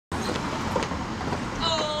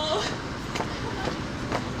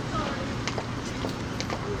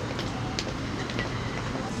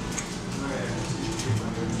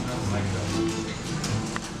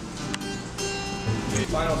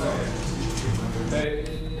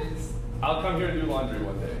I'll come here and do laundry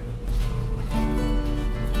one day.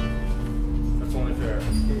 That's only fair.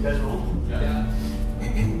 You guys roll? Yeah.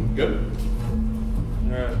 Good?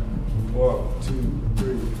 Alright. 1, 2,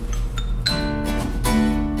 3.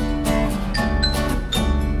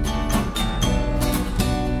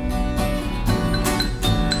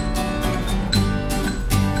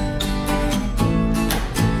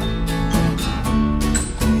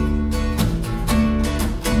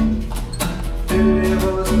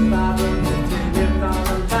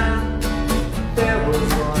 There was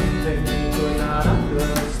one thing he could not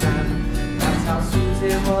understand. That's how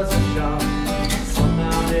Suzy was a shark.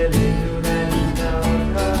 Somehow Billy knew that he loved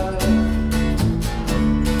her.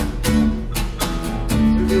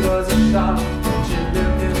 Suzy was a shark, and she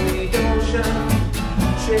lived in the ocean.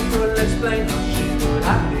 She couldn't explain how she could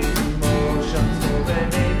have these emotions. So they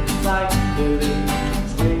made like Billy,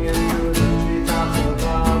 swinging through the treetops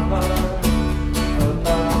above her.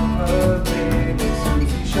 Above her baby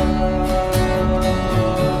Suzy shark.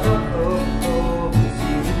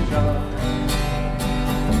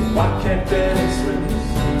 Why can't Billy swim?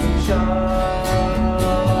 Suzy shark.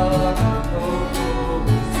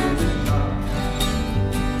 Suzy shark.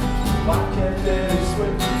 Why can't Billy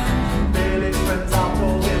swim? Billy's friends all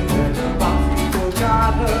told him that about people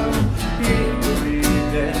got her. He breathed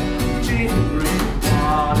dead, she breathed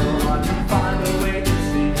water. Why to find a way to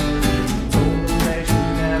see her? Told them they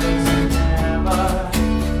should never say never.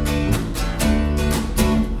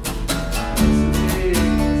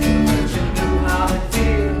 Suzy knew how to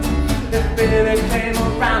feel. If Billy came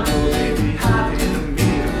around, oh, they'd be having a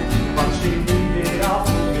meal. But she needed off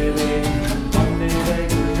of Billy. One day they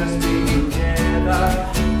could just be together.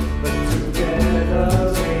 But together,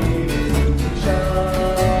 baby, Suzy shark.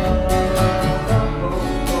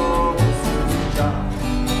 Suzy shark.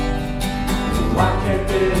 Why can't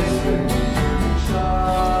Billy swim? Suzy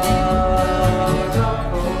shark.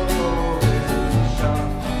 Suzy shark.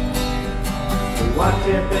 Why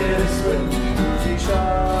can't Billy swim? Suzy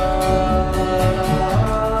shark.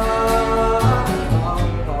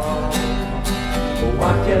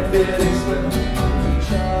 Why can't Billy swim? Suzy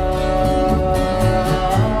shark.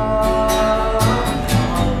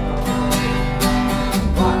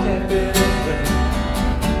 Why can't Billy swim?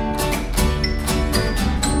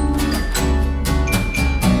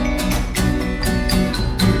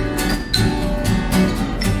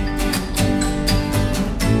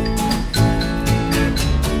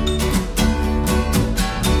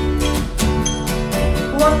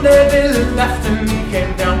 One day Billy left and he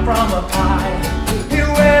came down from up high. He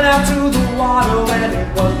went out to the water when it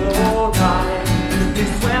was low tide. He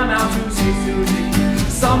swam out to see Suzy.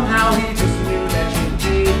 Somehow he just knew that she'd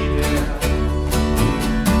be there.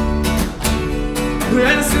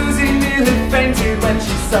 When Suzy nearly fainted when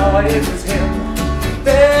she saw it was him.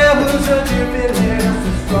 There was a dear Billy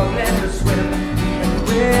who struggling to swim. And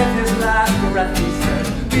with his last breath he said,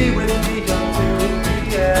 be with me until the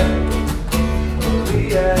end.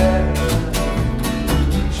 Yeah.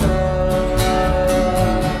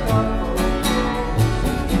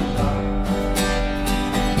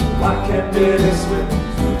 Why can't Billy swim?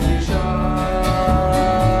 Suzy shark.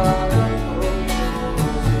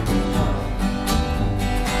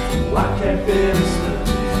 Why can't Billy swim?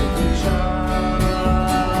 Suzy shark.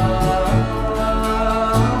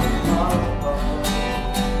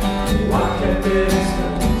 Why can't Billy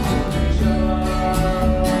swim? Suzy shark.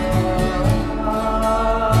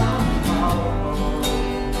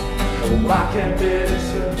 Why can't Billy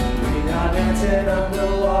swim? We are dancing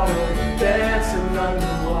underwater, dancing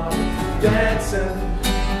underwater, dancing,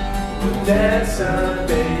 we're dancing,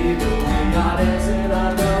 baby. We are dancing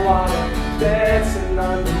underwater, dancing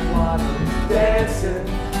underwater, dancing,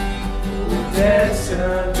 we're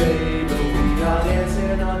dancing, baby. We are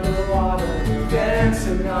dancing underwater,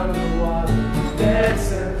 dancing underwater,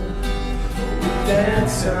 dancing, we're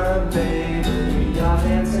dancing, baby. We are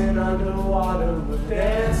dancing underwater, we're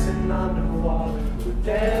dancing underwater, we're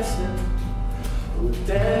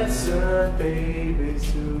dancing, baby,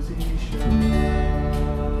 Suzy shark.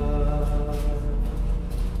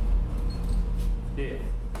 Yeah.